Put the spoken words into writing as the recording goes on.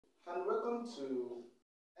and welcome to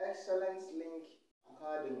Excellence Link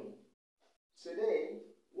Academy. Today,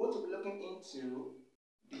 we want to be looking into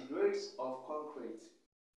the grades of concrete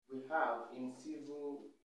we have in civil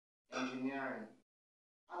engineering.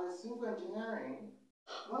 As a civil engineering,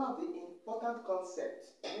 one of the important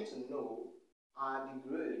concepts you need to know are the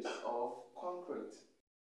grades of concrete.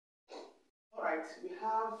 Alright, we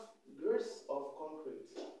have grades of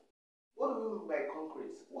concrete. What do we mean by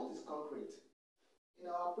concrete? What is concrete? In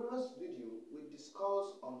our previous video, we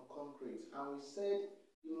discussed on concrete and we said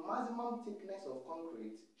the maximum thickness of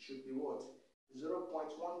concrete should be what?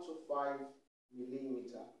 0.125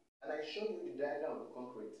 millimeter. And I showed you the diagram of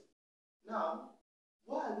concrete. Now,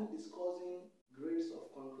 why are we discussing grades of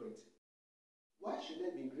concrete? Why should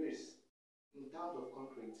there be grades in terms of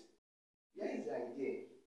concrete? Here is the idea.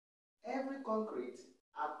 Every concrete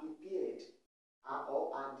are prepared or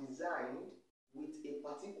are designed with a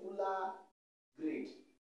particular grade,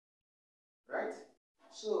 right?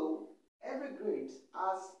 So every grade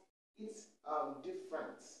has its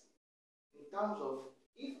difference in terms of,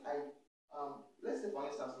 if I let's say for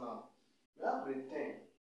instance now we have grade 10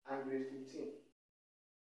 and grade 15.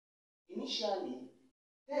 Initially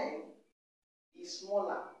 10 is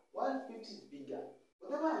smaller while 50 is bigger.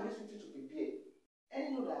 Whatever I use 50 to prepare,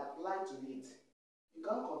 any load I apply to it, you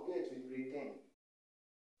can't compare it with grade 10,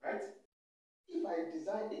 right? If I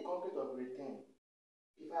design a concrete of grade 10,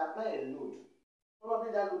 if I apply a load,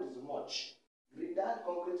 probably that load is much. That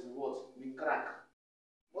concrete will what? Will crack.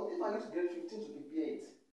 But if I use grade 15 to prepare it,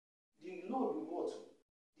 the load will what?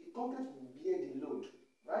 The concrete will bear the load,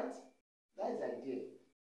 right? That is the idea.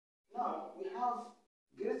 Now we have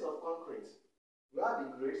grades of concrete. We have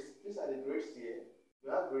the grades. These are the grades here. We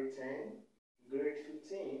have grade 10, grade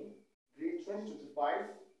 15, grade 2025,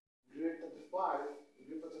 grade 35,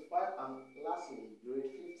 grade 45, and lastly, grade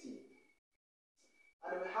 50.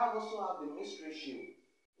 And we also have the mix ratio.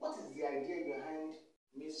 What is the idea behind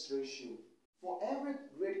mix ratio? For every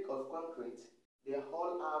grade of concrete, they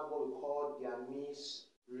all have what we call their mix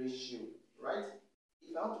ratio, right?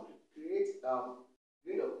 If I want to create if I want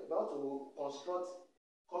to construct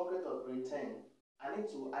concrete of grade 10, I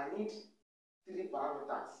need three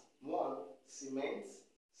parameters. One, cement,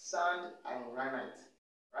 sand, and granite,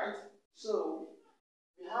 right? So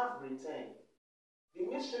we have grade 10. The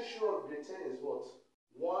mix ratio of grade 10 is what?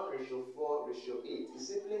 1:4:8. It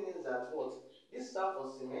simply means that what? This stands for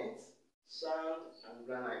cement, sand, and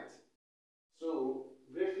granite. So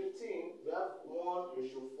grade 15, we have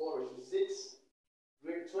 1:4:6.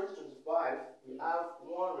 Grade 2025, we have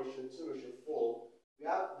 1:2:4. We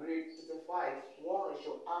have grade 35,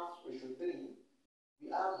 1:1:3. We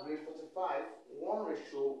have grade 45,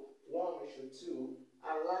 1:1:2.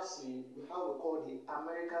 And lastly, we have what we call the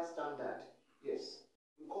American standard. Yes,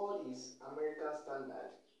 we call this American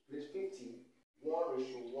standard. Grade 50,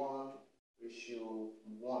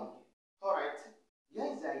 1:1:1. Alright, here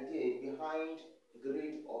is the idea behind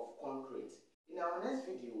grade of concrete. In our next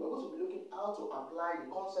video, we're going to be looking how to apply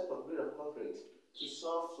the concept of grade of concrete to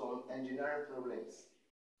solve some engineering problems.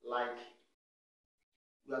 Like,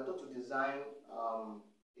 we are taught to design a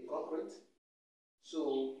concrete. So,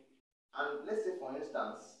 and let's say for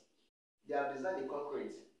instance, they have designed a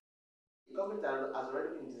concrete. The concrete has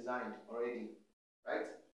already been designed already, right?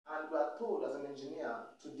 And we are told as an engineer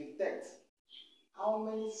to detect how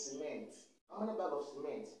many bags of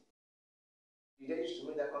cement did they use to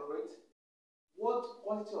make that concrete? What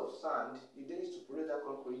quantity of sand did they use to produce that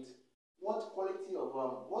concrete? What quantity of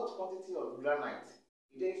granite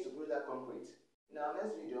did they use to produce that concrete? In our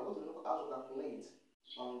next video, I'm going to look how to calculate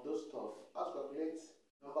those stuff. How to calculate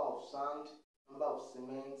number of sand, number of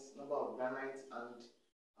cement, number of granite, and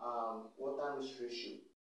water mix ratio.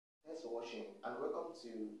 Thanks for watching and welcome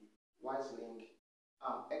to Wise Link,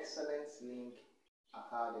 Excellence Link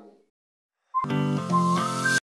Academy.